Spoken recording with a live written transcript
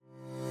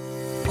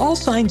All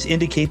signs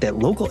indicate that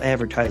local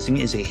advertising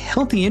is a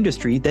healthy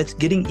industry that's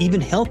getting even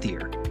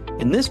healthier.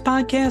 In this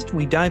podcast,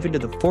 we dive into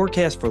the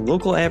forecast for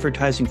local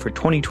advertising for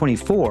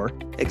 2024,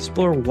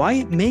 explore why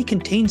it may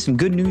contain some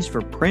good news for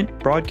print,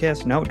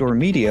 broadcast, and outdoor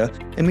media,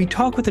 and we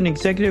talk with an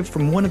executive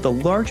from one of the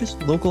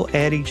largest local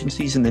ad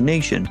agencies in the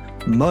nation,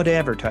 Mud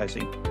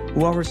Advertising,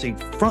 who offers a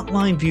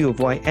frontline view of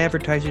why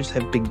advertisers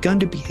have begun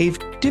to behave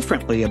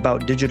differently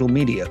about digital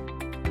media.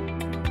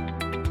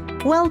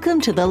 Welcome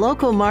to the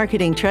Local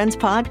Marketing Trends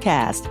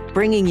Podcast,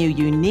 bringing you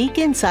unique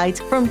insights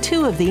from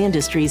two of the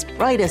industry's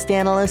brightest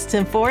analysts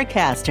and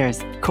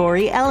forecasters,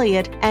 Corey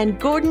Elliott and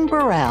Gordon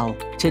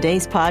Borrell.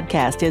 Today's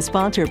podcast is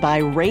sponsored by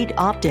Rate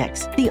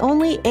Optics, the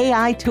only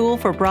AI tool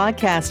for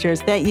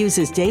broadcasters that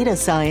uses data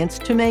science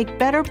to make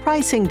better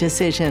pricing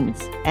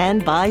decisions,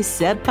 and by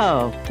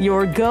Sebpo,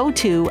 your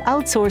go-to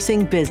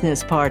outsourcing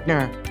business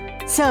partner.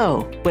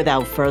 So,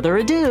 without further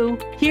ado,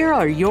 here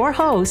are your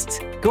hosts,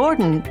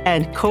 Gordon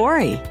and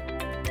Corey.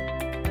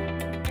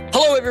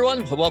 Hello,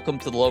 everyone. Welcome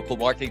to the Local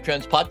Marketing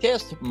Trends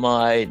Podcast.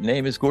 My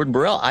name is Gordon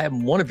Borrell. I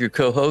am one of your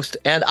co-hosts,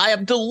 and I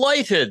am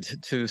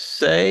delighted to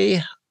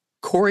say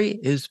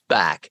Corey is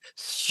back.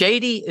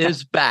 Shady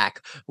is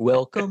back.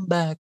 Welcome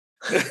back.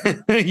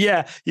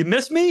 Yeah, you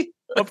missed me?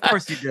 Of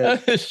course you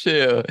did.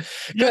 Sure.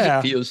 Yeah.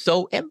 It feels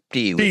so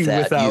empty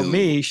without you.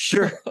 Me.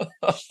 Sure.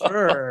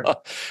 Sure.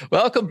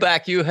 Welcome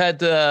back. You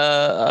had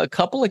a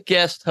couple of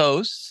guest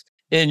hosts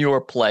in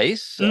your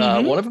place.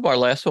 One of them, our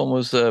last one,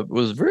 was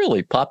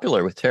really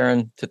popular with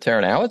Taryn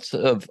Howitz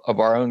of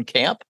our own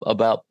camp,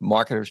 about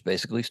marketers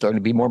basically starting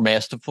to be more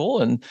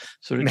masterful and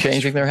sort of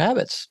changing their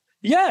habits.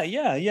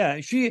 Yeah.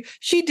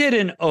 She did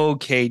an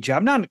okay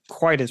job. Not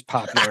quite as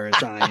popular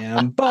as I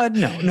am, but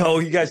no,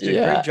 you guys did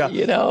a great job.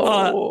 You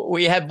know,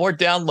 we had more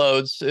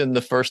downloads in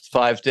the first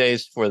 5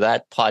 days for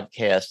that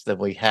podcast than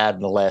we had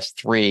in the last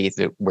 3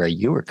 where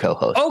you were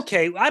co-host.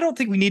 Okay, I don't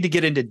think we need to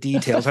get into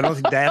details. I don't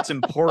think that's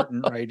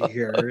important right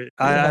here.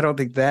 I don't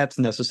think that's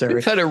necessary.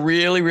 We've had a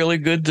really, really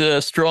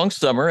good, strong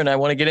summer, and I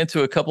want to get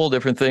into a couple of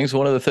different things.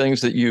 One of the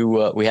things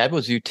that we had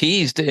was you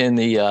teased in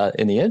the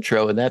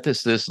intro, and that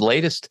is this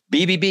latest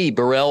BBB.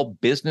 Borrell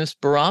Business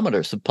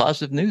Barometer. Some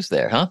positive news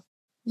there, huh?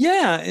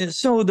 Yeah.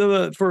 So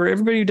for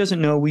everybody who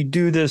doesn't know, we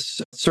do this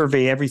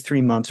survey every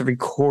 3 months, every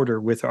quarter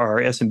with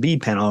our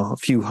SMB panel. A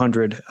few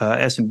hundred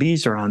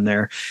SMBs are on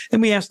there.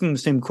 And we ask them the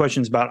same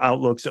questions about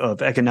outlooks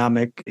of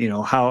economic,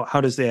 how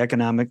does the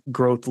economic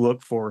growth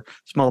look for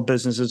small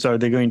businesses? Are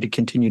they going to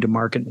continue to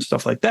market and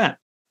stuff like that?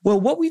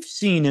 Well, what we've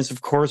seen is,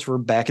 of course, we're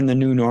back in the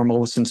new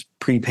normal since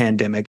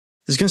pre-pandemic.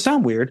 It's going to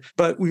sound weird,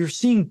 but we're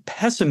seeing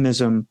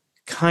pessimism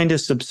kind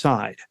of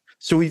subside.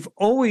 So we've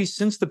always,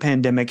 since the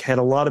pandemic, had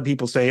a lot of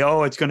people say,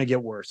 oh, it's going to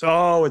get worse.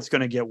 Oh, it's going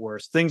to get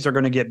worse. Things are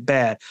going to get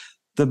bad.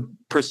 The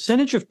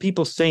percentage of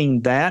people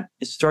saying that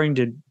is starting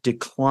to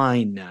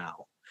decline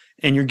now.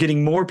 And you're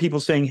getting more people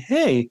saying,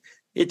 hey,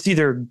 it's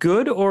either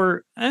good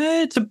or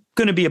it's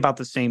going to be about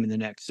the same in the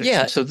next 6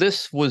 months. So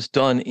this was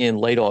done in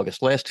late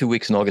August, last 2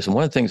 weeks in August. And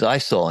one of the things I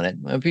saw in it,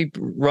 I'd be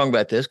wrong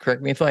about this,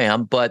 correct me if I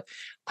am, but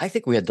I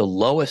think we had the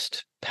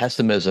lowest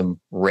pessimism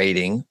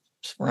rating,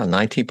 around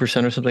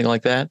 19% or something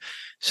like that,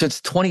 since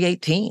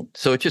 2018.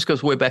 So it just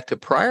goes way back to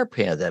prior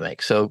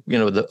pandemic. So,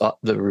 the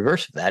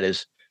reverse of that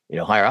is,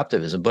 higher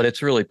optimism, but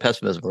it's really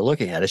pessimism we're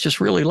looking at. It's just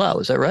really low.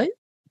 Is that right?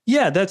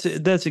 Yeah, that's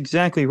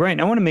exactly right.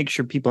 And I want to make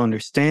sure people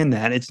understand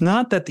that. It's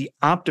not that the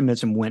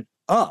optimism went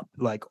up,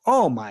 like,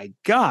 oh my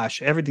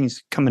gosh,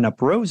 everything's coming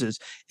up roses.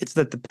 It's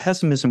that the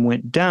pessimism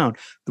went down.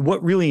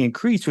 What really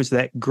increased was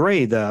that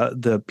gray,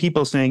 the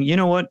people saying, you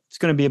know what, it's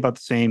going to be about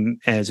the same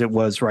as it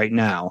was right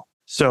now.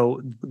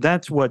 So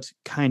that's what's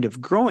kind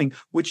of growing,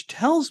 which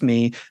tells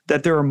me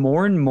that there are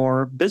more and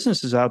more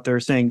businesses out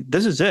there saying,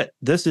 this is it.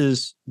 This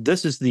is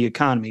the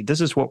economy. This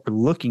is what we're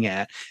looking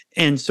at.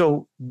 And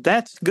so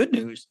that's good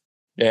news.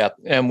 Yeah,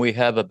 and we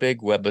have a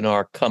big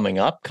webinar coming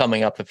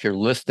up if you're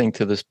listening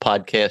to this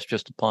podcast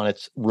just upon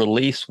its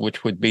release,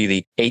 which would be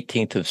the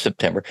 18th of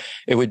September.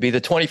 It would be the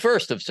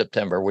 21st of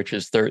September, which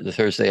is the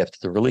Thursday after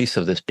the release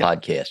of this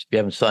podcast. If you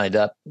haven't signed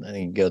up, I think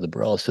you can go to the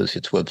Borrell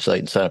Associates website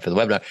and sign up for the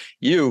webinar.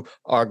 You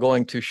are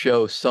going to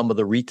show some of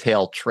the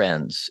retail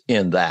trends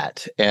in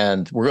that.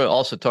 And we're going to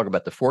also talk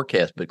about the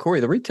forecast. But Corey,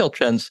 the retail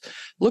trends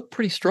look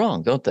pretty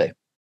strong, don't they?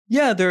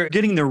 Yeah, they're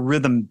getting the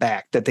rhythm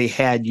back that they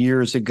had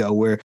years ago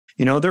where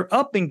they're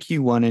up in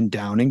Q1 and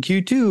down in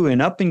Q2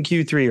 and up in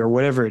Q3 or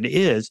whatever it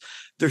is.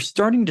 They're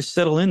starting to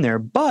settle in there,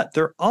 but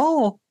they're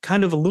all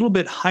kind of a little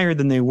bit higher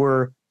than they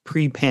were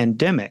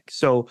pre-pandemic.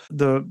 So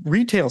the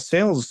retail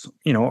sales,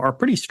 are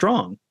pretty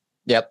strong.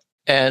 Yep.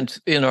 And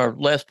in our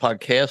last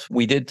podcast,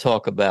 we did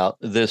talk about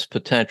this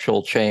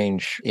potential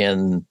change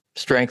in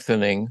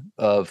strengthening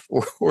of,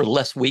 or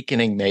less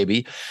weakening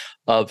maybe,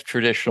 of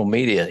traditional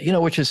media,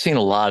 which has seen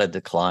a lot of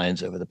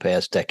declines over the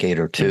past decade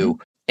or two.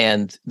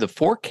 And the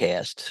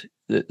forecast,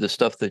 the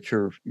stuff that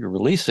you're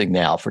releasing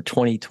now for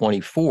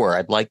 2024,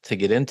 I'd like to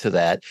get into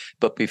that.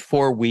 But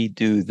before we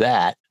do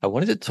that, I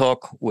wanted to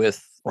talk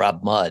with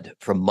Rob Mudd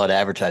from Mudd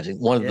Advertising,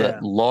 one of the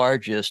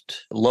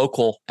largest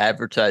local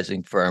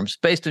advertising firms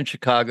based in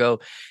Chicago.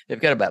 They've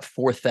got about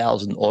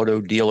 4,000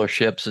 auto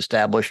dealerships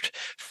established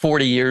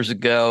 40 years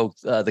ago.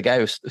 The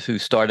guy who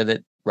started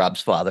it,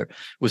 Rob's father,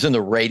 was in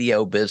the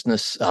radio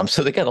business.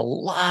 So they got a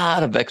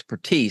lot of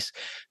expertise.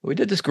 We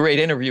did this great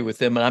interview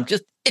with him, and I'm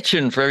just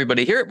itching for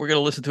everybody to hear it. We're going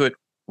to listen to it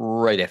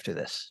right after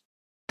this.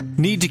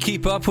 Need to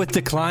keep up with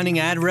declining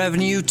ad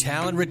revenue,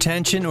 talent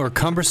retention, or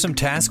cumbersome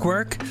task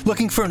work?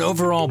 Looking for an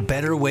overall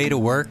better way to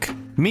work?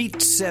 Meet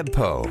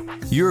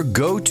Sebpo, your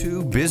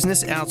go-to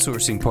business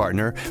outsourcing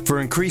partner for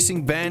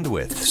increasing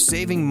bandwidth,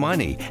 saving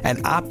money,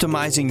 and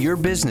optimizing your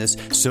business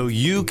so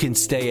you can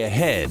stay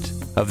ahead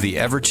of the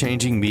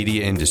ever-changing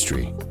media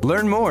industry.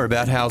 Learn more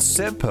about how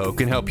Sebpo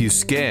can help you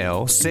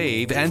scale,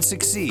 save, and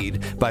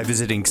succeed by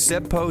visiting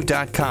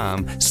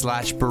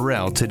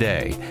sebpo.com/Borrell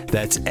today.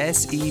 That's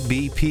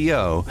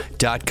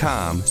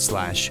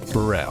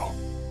SEBPO.com/Borrell.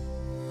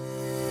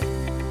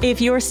 If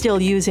you're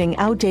still using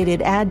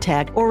outdated ad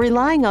tech or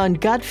relying on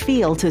gut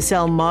feel to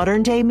sell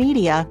modern-day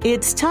media,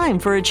 it's time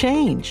for a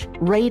change.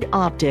 Rate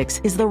Optics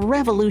is the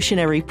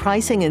revolutionary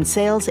pricing and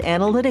sales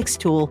analytics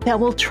tool that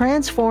will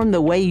transform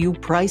the way you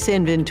price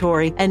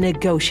inventory and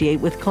negotiate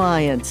with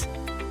clients.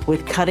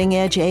 With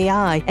cutting-edge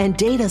AI and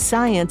data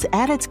science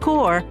at its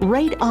core,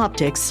 Rate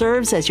Optics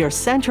serves as your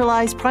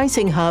centralized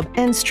pricing hub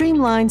and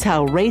streamlines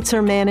how rates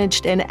are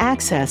managed and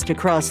accessed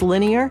across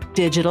linear,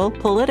 digital,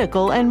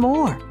 political, and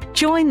more.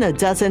 Join the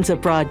dozens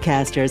of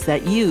broadcasters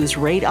that use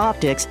Rate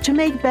Optics to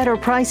make better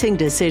pricing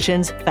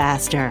decisions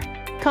faster.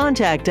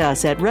 Contact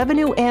us at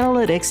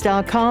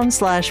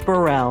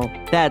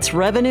revenueanalytics.com/Borrell. That's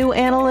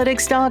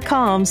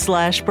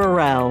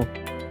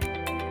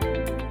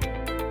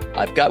revenueanalytics.com/Borrell.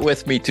 I've got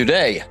with me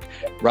today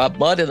Rob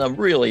Mudd, and I'm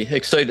really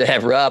excited to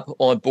have Rob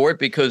on board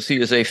because he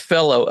is a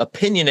fellow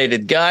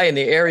opinionated guy in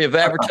the area of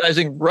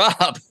advertising.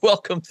 Rob,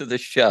 welcome to the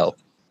show.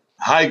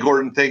 Hi,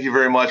 Gordon. Thank you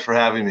very much for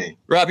having me.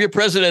 Rob, you're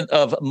president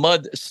of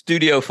Mudd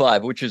Studio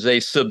 5, which is a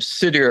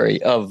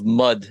subsidiary of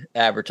Mudd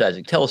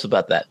Advertising. Tell us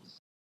about that.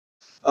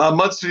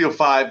 Mudd Studio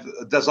 5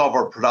 does all of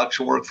our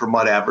production work for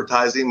Mudd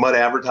Advertising. Mudd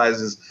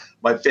Advertising is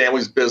my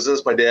family's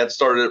business. My dad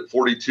started it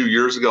 42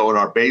 years ago in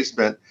our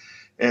basement.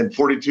 And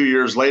 42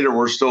 years later,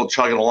 we're still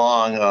chugging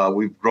along.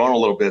 We've grown a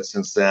little bit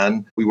since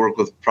then. We work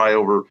with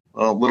probably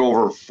a little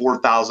over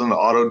 4,000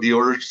 auto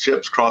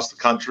dealerships across the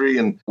country.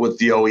 And with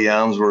the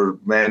OEMs, we're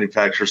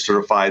manufacturer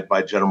certified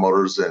by General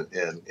Motors and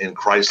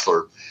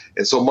Chrysler.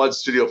 And so Mudd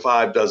Studio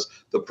 5 does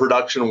the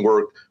production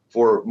work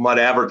for Mudd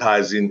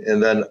Advertising.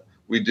 And then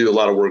we do a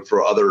lot of work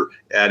for other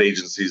ad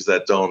agencies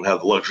that don't have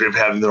the luxury of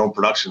having their own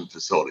production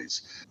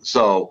facilities.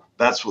 So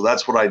that's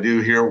what I do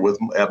here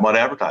at Mudd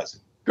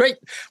Advertising. Great.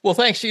 Well,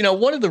 thanks. You know,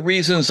 one of the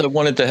reasons I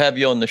wanted to have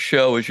you on the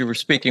show is you were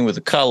speaking with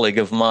a colleague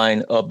of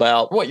mine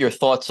about what your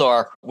thoughts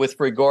are with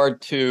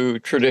regard to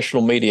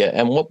traditional media.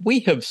 And what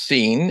we have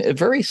seen, a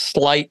very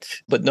slight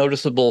but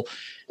noticeable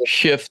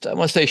shift, I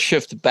want to say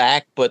shift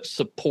back, but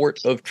support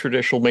of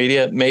traditional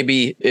media.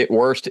 Maybe at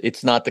worst,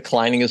 it's not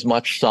declining as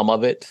much, some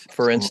of it,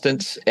 for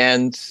instance.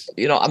 And,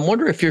 you know, I'm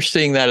wondering if you're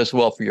seeing that as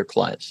well for your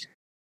clients.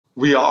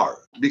 We are.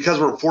 Because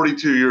we're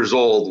 42 years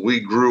old,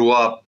 we grew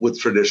up with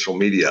traditional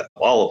media,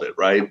 all of it,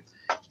 right?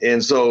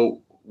 And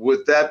so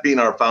with that being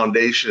our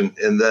foundation,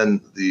 and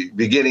then the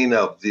beginning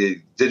of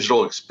the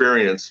digital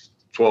experience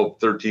 12,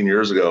 13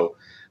 years ago,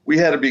 we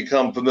had to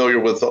become familiar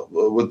with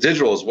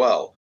digital as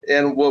well.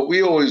 And what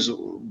we always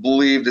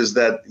believed is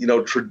that, you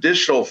know,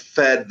 traditional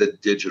fed the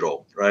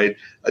digital, right?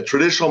 A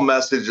traditional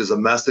message is a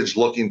message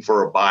looking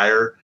for a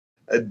buyer.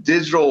 A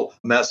digital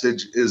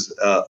message is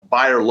a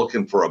buyer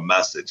looking for a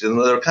message, and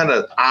they're kind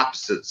of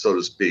opposite, so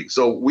to speak.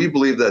 So we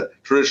believe that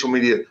traditional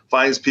media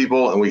finds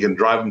people, and we can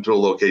drive them to a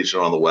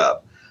location on the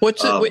web. In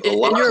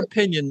your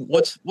opinion,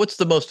 what's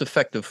the most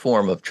effective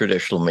form of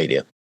traditional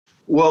media?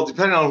 Well,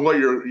 depending on what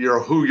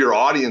who your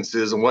audience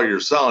is and what you're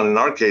selling. In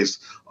our case,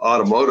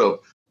 automotive,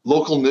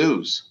 local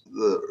news,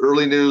 the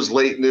early news,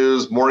 late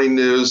news, morning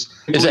news.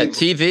 Is that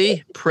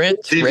TV, print,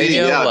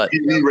 radio? Yeah, what?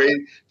 TV,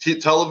 radio,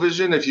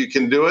 television, if you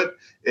can do it.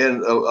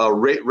 And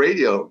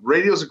radio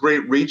is a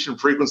great reach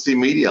and frequency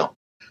medium.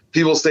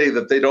 People say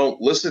that they don't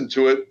listen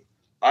to it.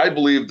 I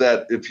believe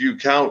that if you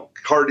count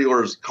car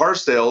dealers' car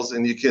sales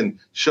and you can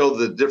show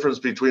the difference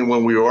between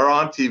when we were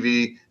on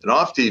TV and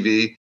off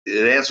TV,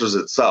 it answers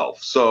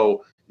itself.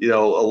 So, you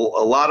know,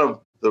 a lot of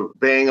the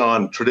bang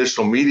on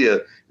traditional media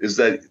is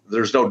that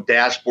there's no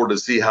dashboard to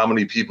see how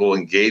many people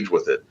engage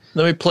with it.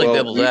 Let me play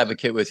devil's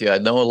advocate with you. I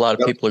know a lot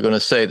of people are going to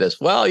say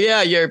this. Well,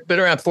 yeah, you've been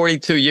around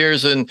 42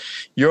 years and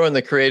you're on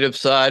the creative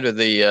side or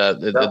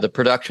the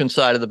production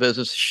side of the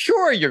business.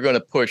 Sure, you're going to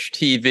push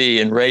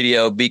TV and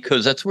radio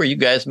because that's where you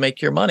guys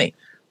make your money.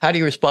 How do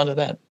you respond to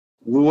that?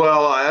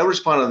 Well, I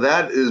respond to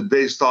that is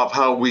based off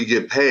how we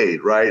get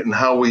paid, right? And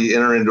how we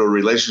enter into a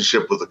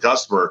relationship with the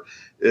customer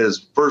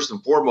is first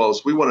and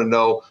foremost, we want to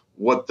know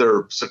what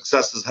their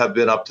successes have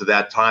been up to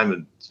that time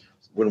and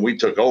when we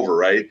took over,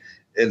 right?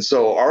 And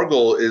so our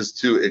goal is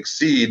to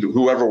exceed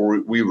whoever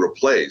we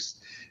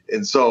replaced.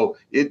 And so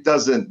it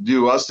doesn't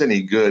do us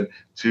any good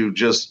to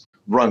just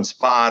run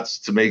spots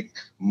to make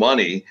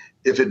money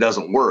if it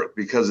doesn't work,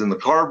 because in the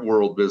car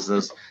world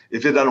business,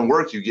 if it doesn't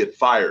work, you get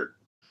fired.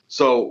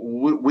 So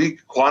we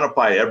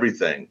quantify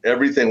everything.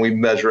 We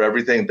measure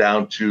everything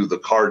down to the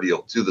car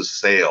deal, to the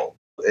sale.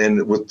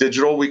 And with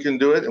digital, we can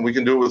do it, and we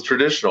can do it with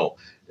traditional.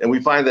 And we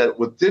find that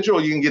with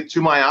digital, you can get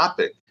too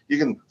myopic. You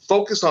can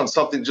focus on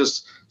something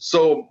just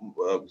so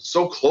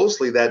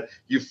closely that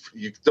you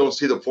don't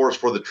see the forest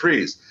for the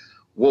trees.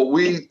 What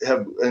we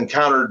have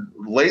encountered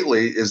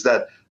lately is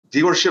that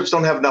dealerships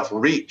don't have enough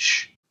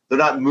reach. They're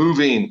not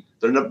moving.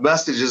 Their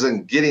message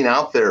isn't getting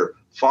out there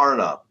far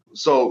enough.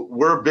 So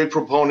we're a big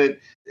proponent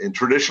in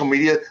traditional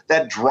media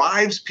that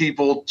drives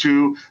people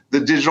to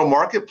the digital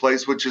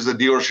marketplace, which is a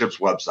dealership's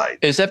website.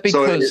 Is that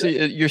because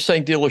you're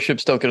saying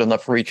dealerships don't get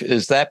enough reach?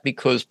 Is that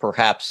because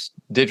perhaps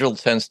digital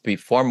tends to be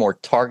far more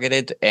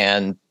targeted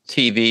and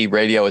TV,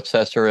 radio, et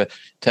cetera,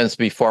 tends to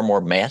be far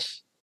more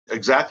mass?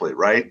 Exactly,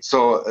 right?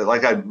 So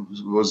like I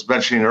was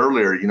mentioning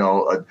earlier,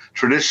 a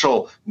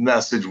traditional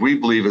message, we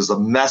believe, is a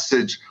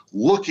message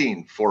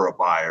looking for a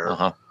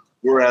buyer,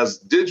 whereas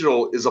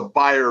digital is a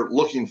buyer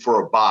looking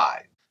for a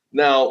buy.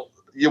 Now,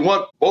 you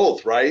want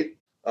both, right?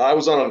 I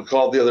was on a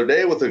call the other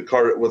day with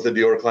a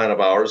dealer client of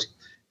ours,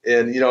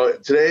 and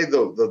today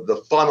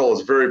the funnel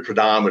is very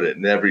predominant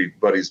in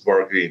everybody's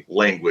marketing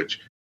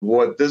language.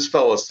 What this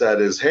fellow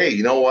said is, hey,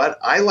 you know what?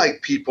 I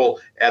like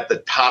people at the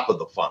top of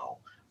the funnel.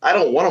 I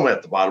don't want them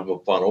at the bottom of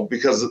the funnel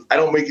because I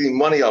don't make any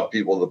money off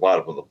people at the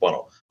bottom of the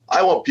funnel.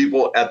 I want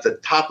people at the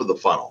top of the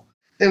funnel.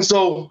 And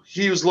so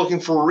he was looking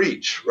for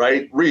reach,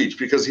 right? Reach,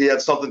 because he had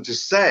something to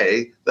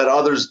say that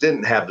others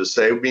didn't have to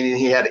say, meaning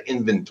he had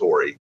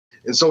inventory.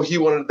 And so he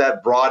wanted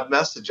that broad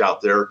message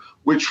out there,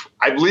 which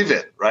I believe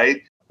in,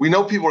 right? We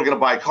know people are going to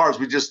buy cars.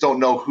 We just don't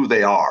know who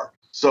they are.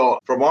 So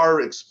from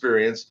our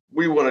experience,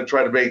 we want to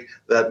try to make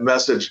that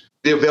message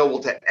be available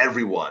to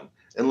everyone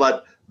and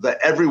let the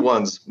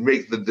everyone's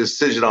make the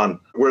decision on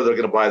where they're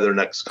going to buy their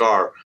next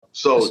car.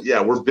 So,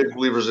 yeah, we're big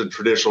believers in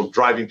traditional,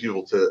 driving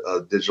people to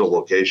a digital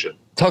location.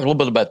 Talk a little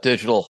bit about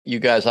digital. You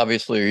guys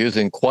obviously are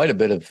using quite a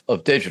bit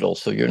of digital.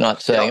 So you're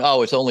not saying,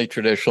 oh, it's only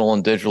traditional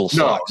and digital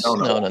sucks.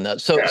 No.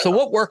 So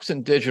what works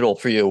in digital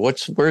for you?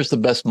 Where's the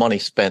best money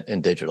spent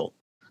in digital?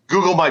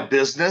 Google My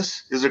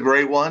Business is a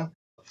great one.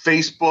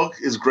 Facebook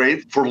is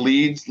great for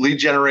lead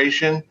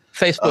generation.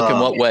 Facebook in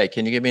what way?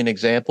 Can you give me an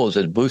example? Is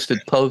it a boosted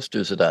post?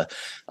 Is it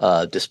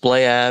a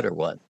display ad or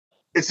what?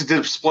 It's a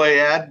display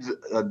ad,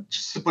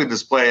 simply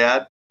display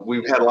ad.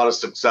 We've had a lot of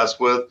success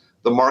with.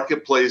 The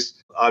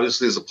marketplace,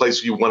 obviously, is a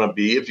place you want to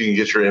be if you can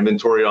get your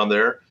inventory on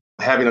there.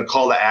 Having a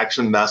call to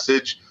action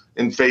message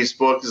in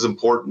Facebook is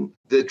important.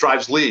 It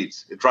drives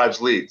leads.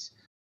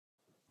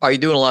 Are you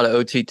doing a lot of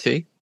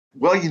OTT?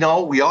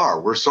 Well, we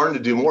are. We're starting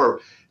to do more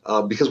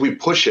because we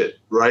push it,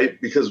 right?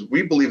 Because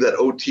we believe that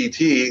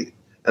OTT,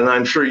 and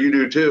I'm sure you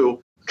do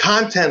too,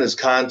 content is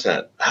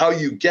content. How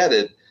you get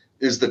it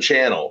is the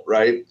channel,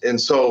 right? And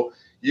so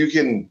you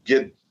can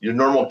get your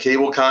normal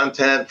cable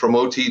content from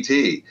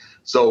OTT.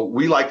 So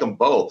we like them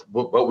both,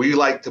 but we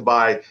like to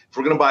buy, if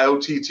we're going to buy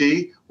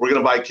OTT, we're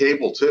going to buy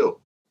cable too.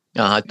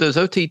 Does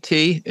OTT,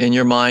 in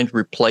your mind,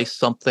 replace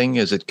something?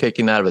 Is it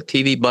kicking out of a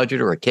TV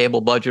budget or a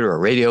cable budget or a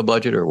radio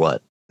budget or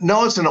what?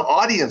 No, it's an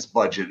audience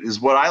budget is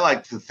what I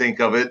like to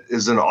think of it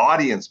as, an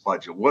audience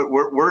budget.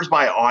 Where's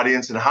my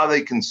audience and how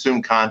they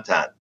consume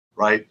content,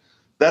 right?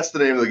 That's the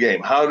name of the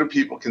game. How do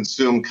people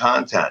consume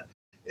content?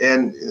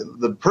 And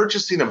the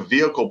purchasing of a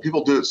vehicle,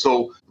 people do it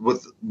so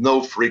with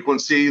no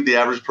frequency. The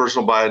average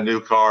person will buy a new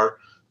car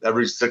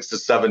every 6 to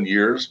 7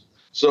 years.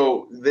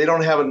 So they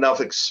don't have enough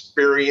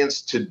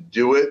experience to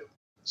do it.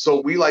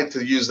 So we like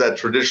to use that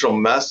traditional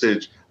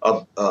message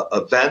of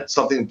event,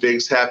 something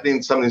big's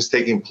happening, something's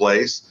taking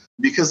place,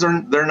 because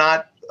they're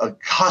not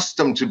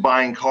accustomed to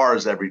buying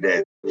cars every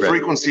day. The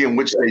frequency in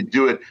which they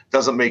do it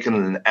doesn't make them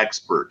an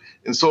expert.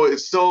 And so it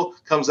still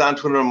comes down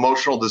to an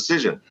emotional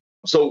decision.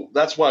 So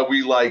that's why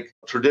we like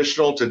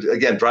traditional to,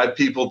 again, drive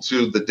people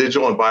to the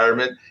digital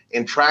environment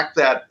and track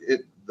that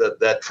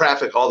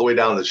traffic all the way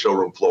down to the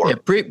showroom floor.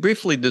 Yeah,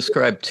 briefly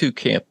describe two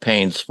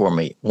campaigns for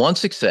me. One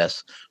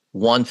success,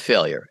 one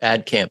failure,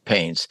 ad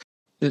campaigns.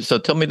 So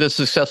tell me the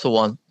successful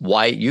one,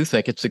 why you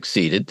think it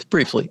succeeded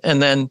briefly,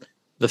 and then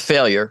the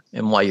failure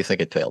and why you think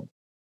it failed.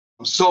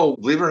 So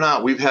believe it or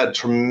not, we've had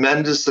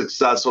tremendous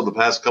success over the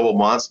past couple of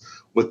months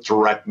with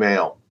direct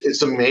mail.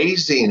 It's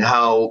amazing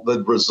how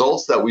the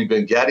results that we've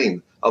been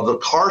getting of the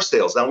car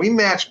sales. Now, we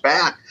match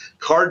back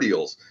car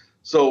deals.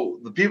 So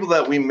the people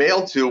that we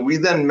mail to, we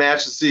then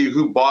match to see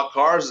who bought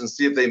cars and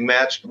see if they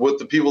match with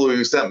the people who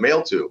we sent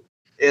mail to.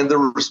 And the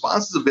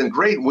responses have been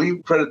great. We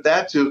credit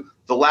that to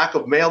the lack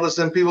of mail that's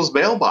in people's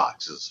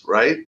mailboxes,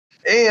 right?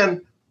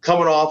 And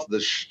coming off the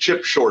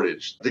chip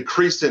shortage,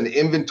 decrease in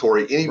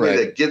inventory, anybody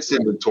that gets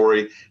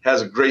inventory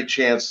has a great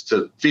chance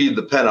to feed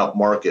the pent-up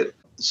market.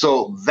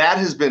 So that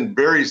has been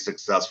very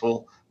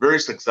successful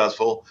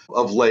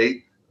of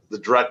late. the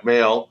direct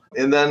mail.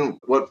 And then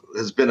what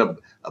has been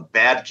a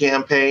bad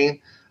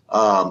campaign?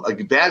 A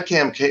bad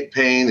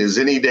campaign is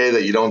any day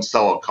that you don't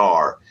sell a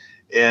car.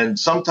 And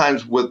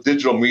sometimes with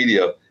digital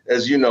media,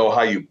 as you know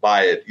how you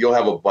buy it, you'll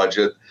have a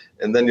budget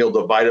and then you'll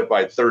divide it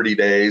by 30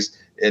 days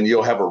and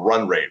you'll have a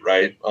run rate,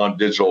 right, on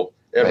digital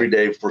every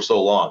day for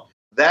so long.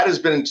 That has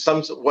been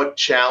somewhat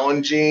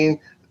challenging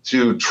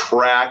to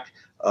track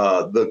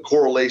the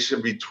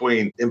correlation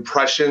between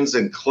impressions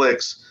and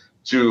clicks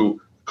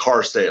to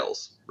car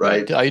sales,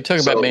 right? Are you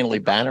talking about mainly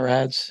banner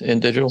ads in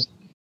digital?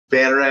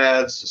 Banner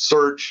ads,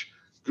 search,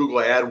 Google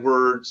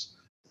AdWords.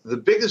 The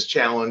biggest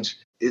challenge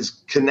is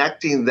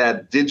connecting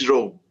that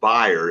digital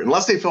buyer,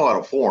 unless they fill out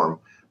a form,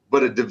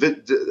 but a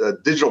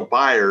digital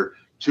buyer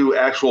to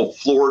actual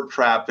floor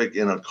traffic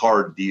in a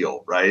car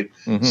deal, right?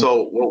 Mm-hmm.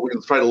 So what we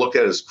try to look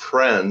at is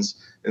trends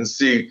and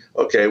see,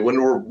 okay, when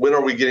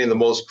are we getting the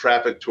most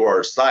traffic to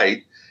our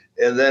site?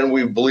 And then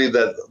we believe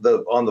that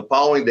on the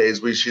following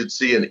days, we should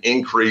see an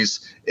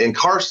increase in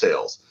car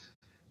sales,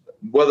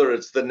 whether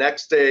it's the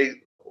next day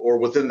or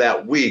within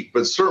that week,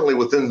 but certainly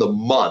within the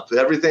month.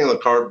 Everything in the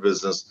car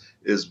business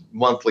is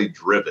monthly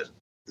driven.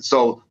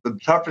 So the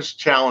toughest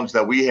challenge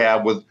that we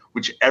have,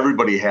 which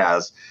everybody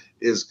has,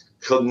 is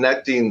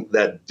connecting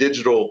that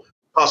digital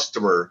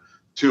customer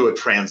to a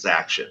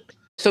transaction.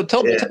 So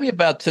tell me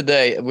about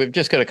today. We've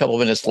just got a couple of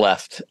minutes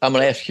left. I'm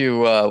going to ask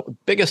you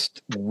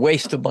biggest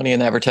waste of money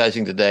in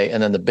advertising today,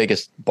 and then the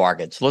biggest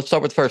bargain. So let's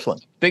start with the first one.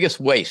 Biggest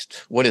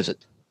waste. What is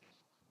it?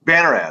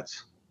 Banner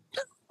ads.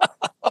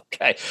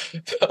 Okay.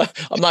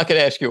 I'm not going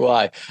to ask you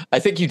why. I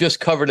think you just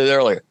covered it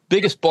earlier.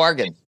 Biggest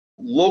bargain.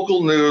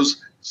 Local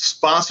news,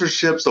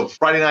 sponsorships of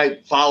Friday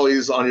Night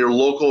Follies on your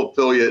local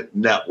affiliate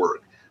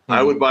network. Mm-hmm.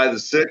 I would buy the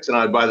 6 and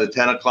I'd buy the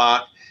 10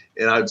 o'clock,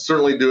 and I'd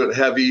certainly do it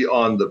heavy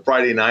on the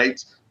Friday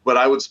nights, but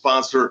I would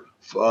sponsor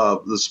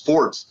the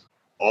sports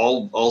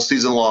all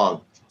season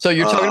long. So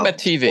you're talking about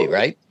TV,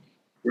 right?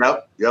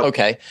 Yep.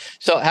 Okay.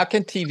 So how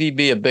can TV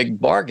be a big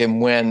bargain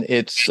when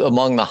it's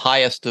among the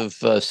highest of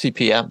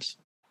CPMs?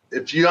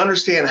 If you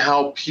understand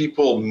how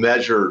people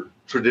measure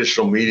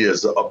traditional media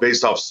is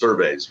based off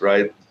surveys,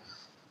 right?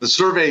 The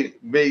survey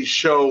may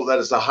show that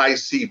it's a high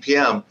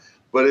CPM,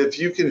 but if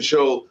you can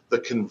show the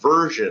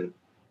conversion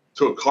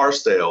to a car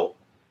sale,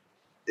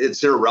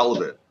 it's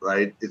irrelevant,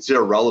 right? It's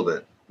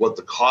irrelevant what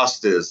the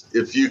cost is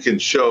if you can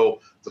show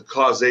the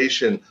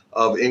causation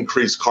of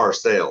increased car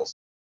sales.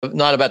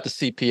 Not about the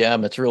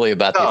CPM. It's really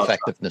about the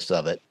effectiveness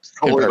of it.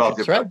 Totally about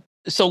the right?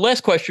 So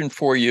last question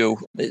for you.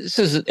 This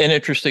is an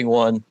interesting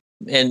one.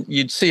 And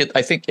you'd see it,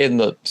 I think, in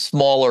the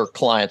smaller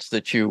clients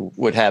that you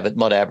would have at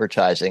Mud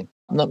Advertising.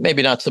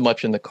 Maybe not so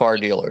much in the car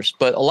dealers,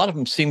 but a lot of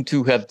them seem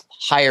to have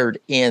hired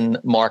in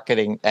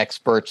marketing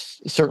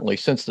experts, certainly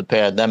since the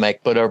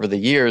pandemic, but over the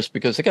years,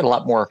 because they got a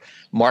lot more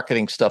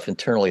marketing stuff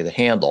internally to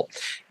handle.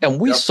 And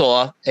we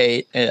saw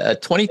a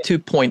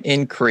 22-point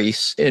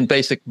increase in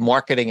basic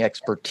marketing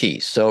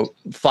expertise. So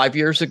 5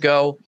 years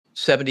ago,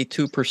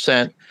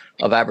 72%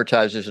 of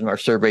advertisers in our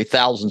survey,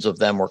 thousands of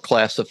them were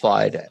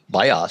classified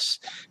by us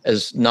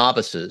as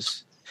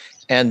novices.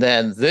 And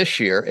then this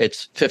year,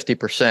 it's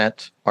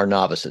 50% are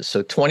novices.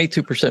 So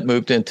 22%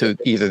 moved into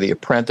either the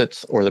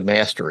apprentice or the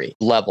mastery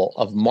level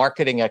of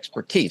marketing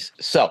expertise.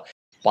 So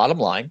bottom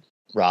line,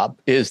 Rob,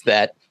 is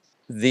that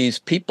these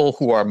people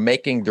who are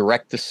making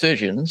direct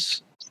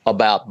decisions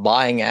about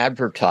buying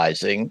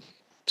advertising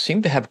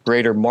seem to have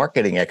greater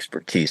marketing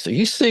expertise. Are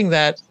you seeing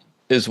that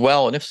as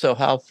well? And if so,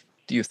 how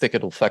do you think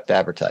it'll affect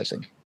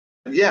advertising?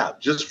 Yeah,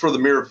 just for the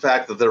mere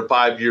fact that they're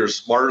 5 years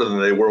smarter than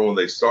they were when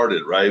they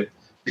started, right?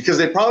 Because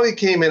they probably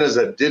came in as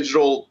a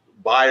digital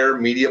buyer,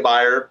 media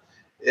buyer.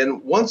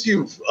 And once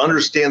you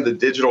understand the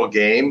digital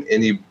game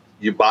and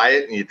you buy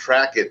it and you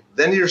track it,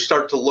 then you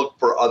start to look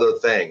for other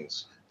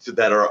things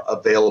that are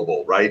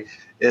available, right?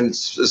 And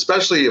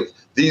especially if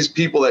these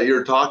people that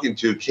you're talking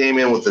to came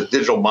in with a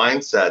digital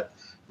mindset,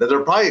 that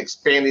they're probably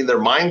expanding their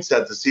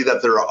mindset to see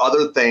that there are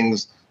other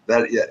things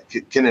that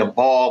can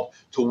evolve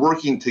to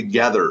working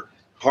together,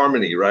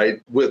 harmony,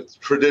 right, with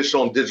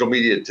traditional and digital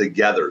media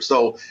together.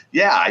 So,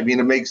 yeah, I mean,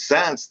 it makes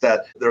sense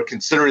that they're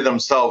considering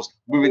themselves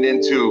moving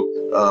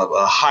into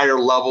a higher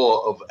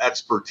level of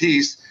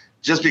expertise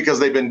just because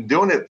they've been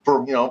doing it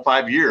for,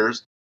 5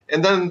 years.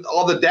 And then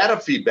all the data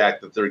feedback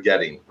that they're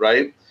getting,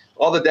 right?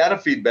 All the data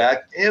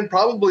feedback and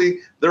probably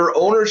their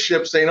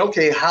ownership saying,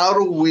 okay, how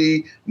do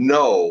we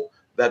know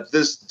that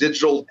this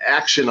digital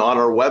action on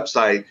our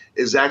website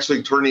is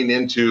actually turning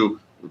into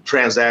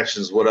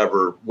transactions,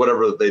 whatever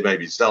they may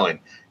be selling.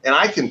 And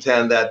I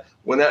contend that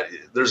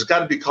there's got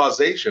to be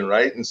causation,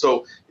 right? And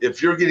so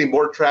if you're getting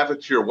more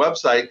traffic to your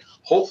website,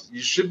 hopefully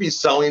you should be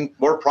selling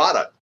more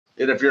product.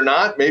 And if you're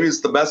not, maybe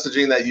it's the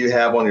messaging that you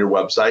have on your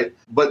website.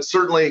 But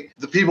certainly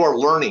the people are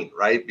learning,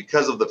 right?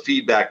 Because of the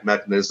feedback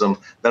mechanism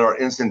that are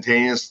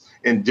instantaneous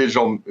in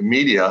digital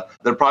media,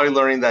 they're probably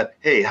learning that,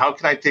 hey, how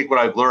can I take what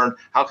I've learned?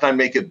 How can I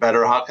make it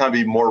better? How can I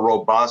be more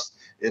robust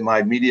in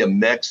my media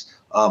mix?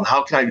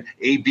 How can I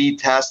A/B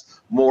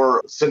test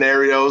more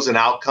scenarios and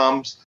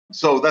outcomes?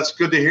 So that's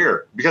good to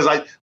hear, because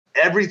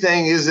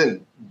everything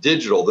isn't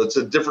digital. It's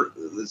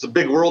a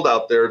big world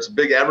out there. It's a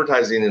big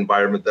advertising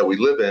environment that we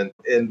live in.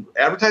 And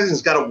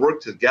advertising's got to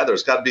work together.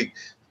 It's got to be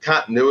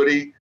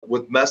continuity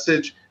with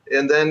message,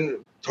 and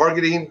then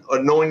targeting or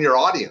knowing your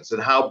audience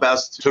and how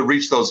best to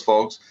reach those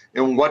folks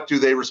and what do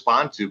they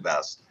respond to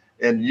best.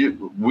 And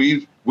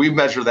we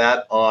measure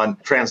that on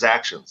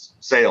transactions,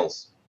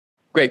 sales.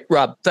 Great,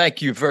 Rob.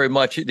 Thank you very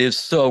much. It is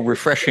so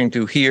refreshing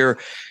to hear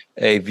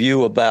a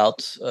view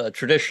about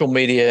traditional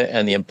media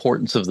and the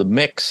importance of the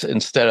mix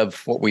instead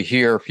of what we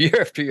hear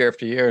year after year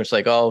after year. It's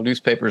like, oh,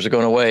 newspapers are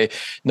going away.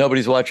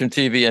 Nobody's watching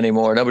TV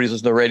anymore. Nobody's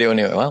listening to radio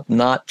anymore. Well,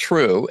 not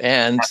true.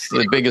 And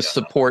the biggest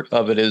support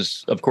of it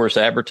is, of course,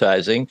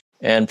 advertising.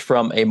 And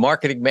from a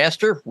marketing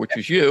master, which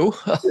is you,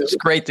 it's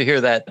great to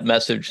hear that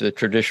message that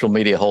traditional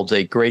media holds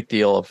a great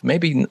deal of,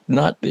 maybe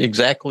not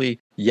exactly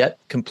yet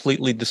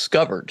completely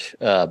discovered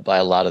by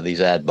a lot of these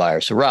ad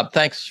buyers. So, Rob,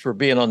 thanks for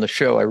being on the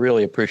show. I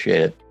really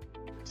appreciate it.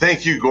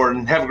 Thank you,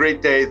 Gordon. Have a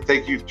great day.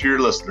 Thank you to your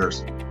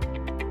listeners.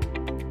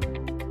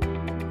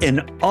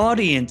 An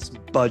audience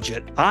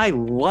budget. I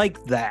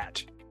like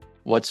that.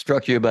 What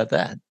struck you about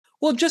that?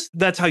 Well, just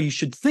that's how you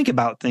should think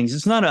about things.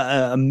 It's not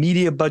a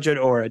media budget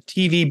or a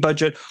TV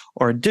budget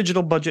or a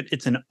digital budget.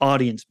 It's an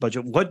audience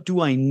budget. What do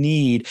I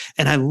need?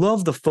 And I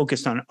love the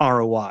focus on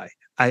ROI.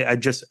 I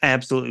just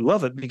absolutely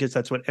love it because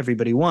that's what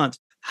everybody wants.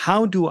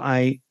 How do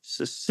I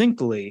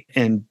succinctly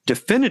and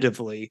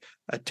definitively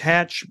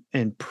attach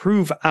and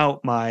prove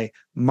out my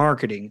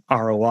marketing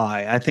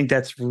ROI? I think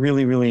that's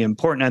really, really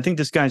important. I think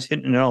this guy's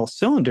hitting all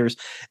cylinders.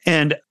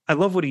 And I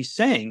love what he's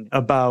saying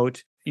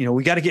about,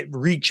 we got to get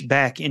reach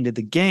back into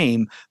the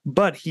game,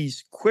 but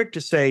he's quick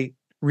to say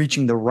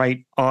reaching the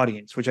right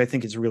audience, which I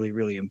think is really,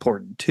 really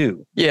important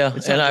too. Yeah.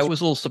 And I was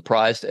a little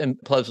surprised and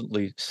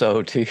pleasantly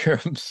so to hear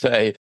him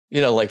say,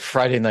 like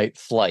Friday night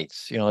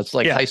flights, it's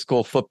like high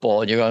school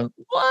football and you're going,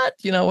 what?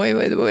 Wait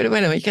a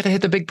minute. You got to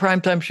hit the big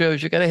primetime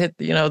shows. You got to hit,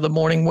 the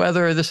morning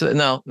weather.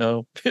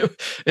 No,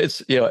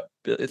 it's,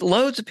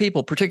 loads of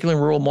people, particularly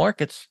in rural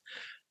markets,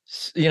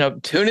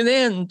 tuning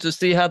in to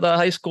see how the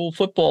high school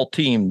football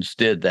teams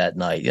did that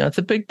night. It's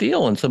a big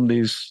deal in some of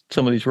these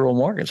rural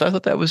markets. I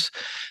thought that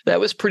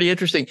was pretty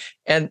interesting.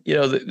 And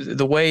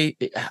the way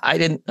I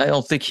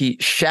don't think he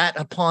shat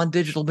upon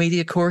digital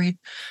media, Corey,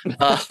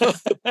 but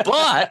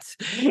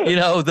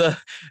the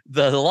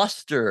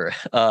luster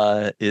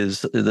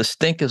is the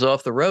stink is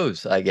off the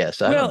rose, I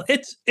guess.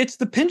 It's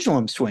the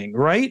pendulum swing,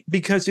 right?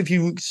 Because if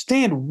you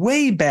stand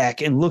way back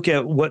and look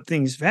at what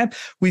things have,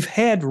 we've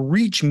had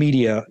reach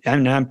media,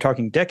 and I'm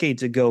talking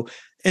decades ago.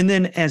 And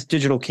then as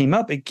digital came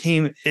up,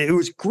 it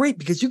was great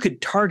because you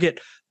could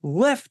target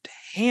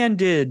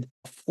left-handed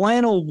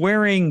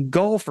flannel-wearing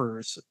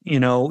golfers.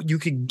 You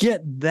could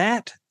get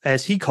that,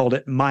 as he called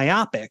it,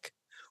 myopic,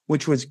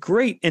 which was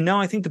great. And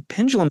now I think the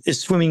pendulum is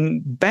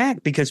swimming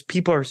back because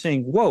people are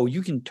saying, whoa,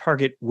 you can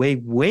target way,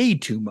 way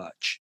too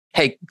much.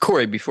 Hey,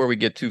 Corey, before we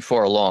get too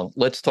far along,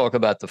 let's talk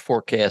about the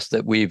forecast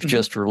that we've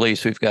just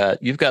released. You've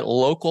got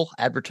local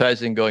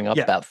advertising going up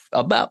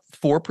about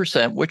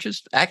 4%, which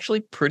is actually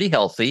pretty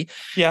healthy.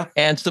 Yeah.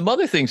 And some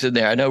other things in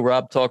there. I know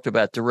Rob talked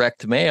about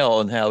direct mail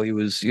and how he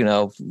was,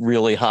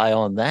 really high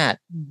on that.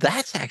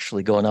 That's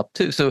actually going up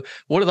too. So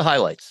what are the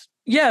highlights?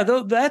 Yeah,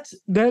 that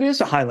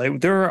is a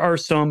highlight. There are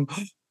some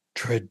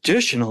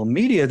traditional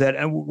media that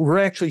we're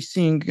actually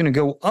seeing going to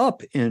go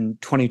up in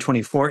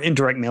 2024.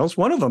 Indirect mail is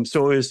one of them.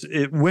 So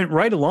it went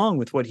right along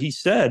with what he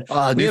said.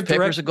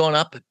 Newspapers are going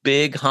up.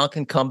 Big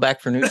honking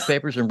comeback for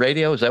newspapers and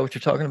radio. Is that what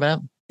you're talking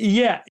about?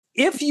 Yeah.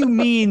 If you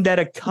mean that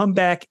a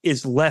comeback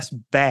is less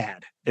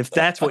bad, if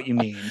that's what you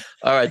mean.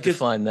 All right,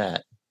 define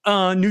that.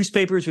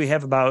 Newspapers, we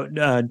have about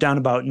down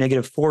about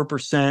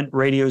 -4%.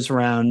 Radio's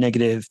around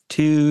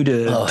 -2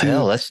 to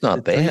hell, that's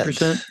not bad.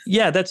 3%.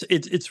 Yeah,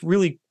 it's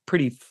really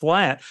pretty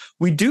flat.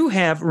 We do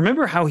have,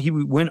 remember how he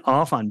went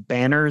off on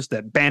banners,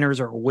 that banners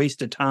are a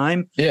waste of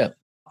time? Yeah.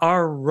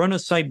 Our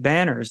run-a-site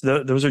banners,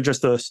 those are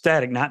just the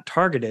static, not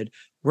targeted.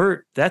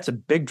 That's a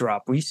big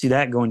drop. We see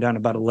that going down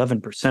about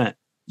 11%.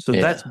 So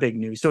that's big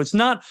news. So it's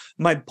not,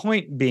 my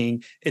point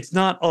being, it's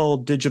not all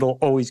digital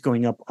always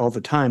going up all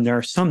the time. There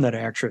are some that are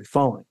actually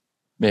falling.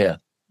 Yeah.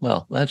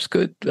 Well, that's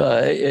good.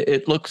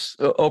 It looks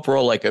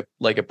overall like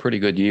a pretty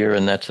good year,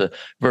 and that's a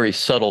very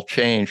subtle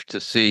change to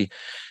see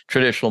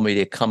traditional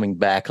media coming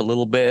back a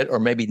little bit, or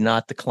maybe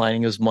not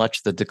declining as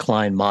much, the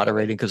decline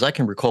moderating. Because I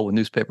can recall when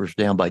newspapers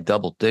were down by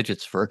double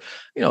digits for,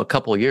 a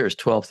couple of years,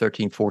 12,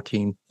 13,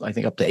 14, I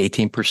think up to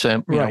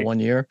 18%, one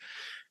year.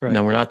 Right.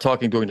 Now, we're not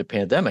talking during the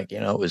pandemic,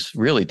 it was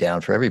really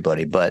down for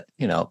everybody, but,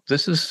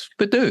 this is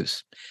good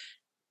news.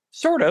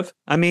 Sort of.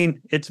 I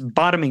mean, it's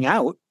bottoming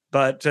out,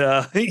 but,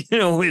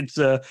 it's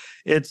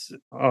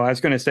I was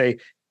going to say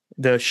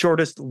the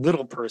shortest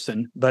little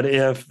person, but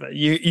if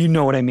you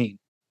know what I mean.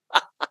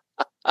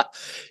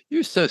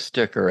 You're so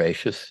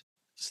stickeracious.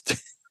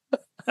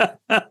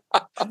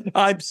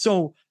 I'm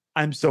so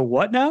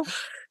what now?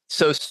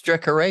 So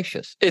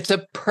stickeracious. It's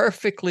a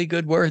perfectly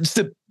good word. It's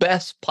the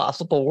best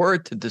possible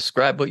word to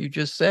describe what you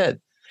just said.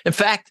 In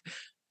fact,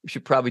 we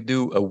should probably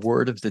do a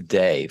word of the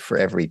day for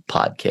every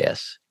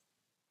podcast.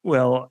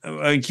 Well,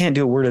 you can't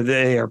do a word of the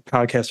day. Our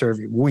podcasts are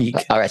every week.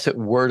 All right. So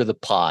word of the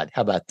pod.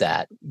 How about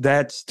that?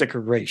 That's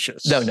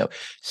decoracious. No.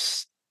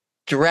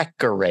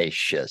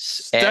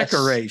 Streceracious.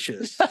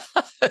 Decoracious.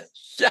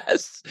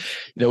 Yes.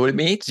 You know what it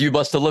means? You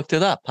must have looked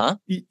it up, huh?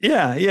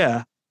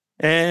 Yeah.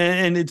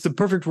 And it's the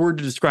perfect word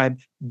to describe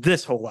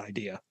this whole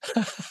idea.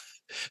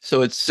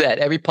 So it's set.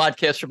 Every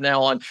podcast from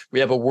now on, we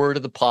have a word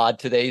of the pod.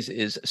 Today's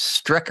is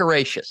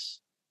streceracious.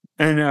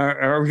 And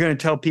are we going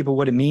to tell people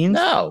what it means?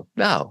 No.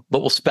 But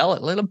we'll spell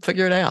it. Let them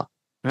figure it out.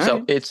 All so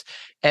right. It's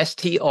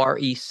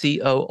Strecораceous.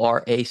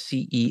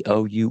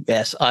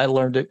 I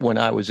learned it when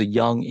I was a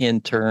young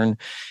intern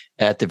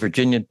at the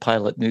Virginian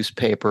Pilot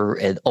newspaper.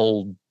 An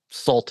old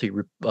salty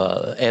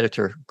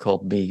editor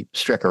called me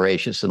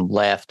streceracious and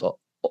laughed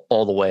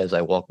all the way as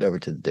I walked over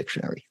to the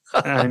dictionary.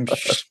 I'm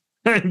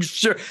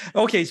sure.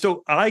 Okay,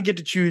 so I get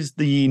to choose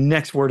the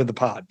next word of the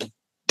pod.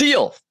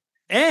 Deal.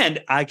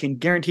 And I can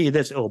guarantee you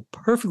this, it'll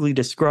perfectly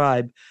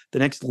describe the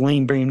next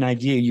lame brain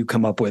idea you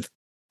come up with.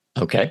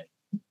 Okay.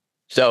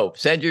 So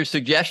send your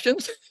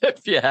suggestions,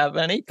 if you have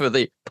any, for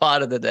the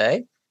pod of the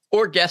day,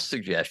 or guest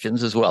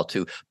suggestions as well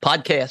to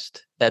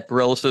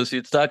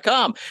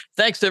podcast@BorrellAssociates.com.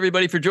 Thanks to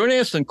everybody for joining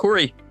us. And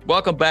Corey,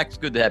 welcome back. It's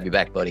good to have you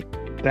back, buddy.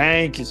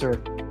 Thank you,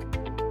 sir.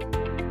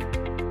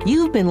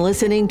 You've been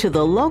listening to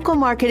the Local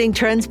Marketing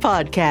Trends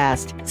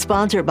Podcast,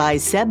 sponsored by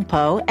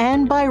SEBPO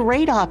and by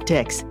Rate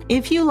Optics.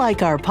 If you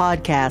like our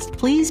podcast,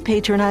 please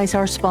patronize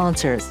our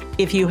sponsors.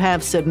 If you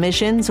have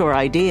submissions or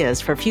ideas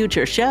for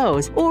future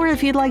shows, or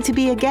if you'd like to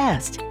be a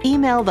guest,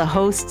 email the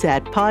hosts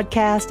at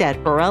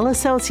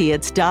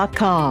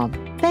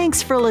podcast@BorrellAssociates.com.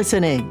 Thanks for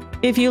listening.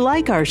 If you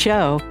like our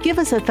show, give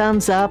us a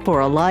thumbs up or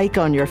a like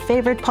on your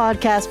favorite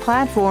podcast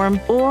platform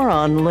or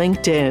on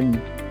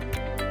LinkedIn.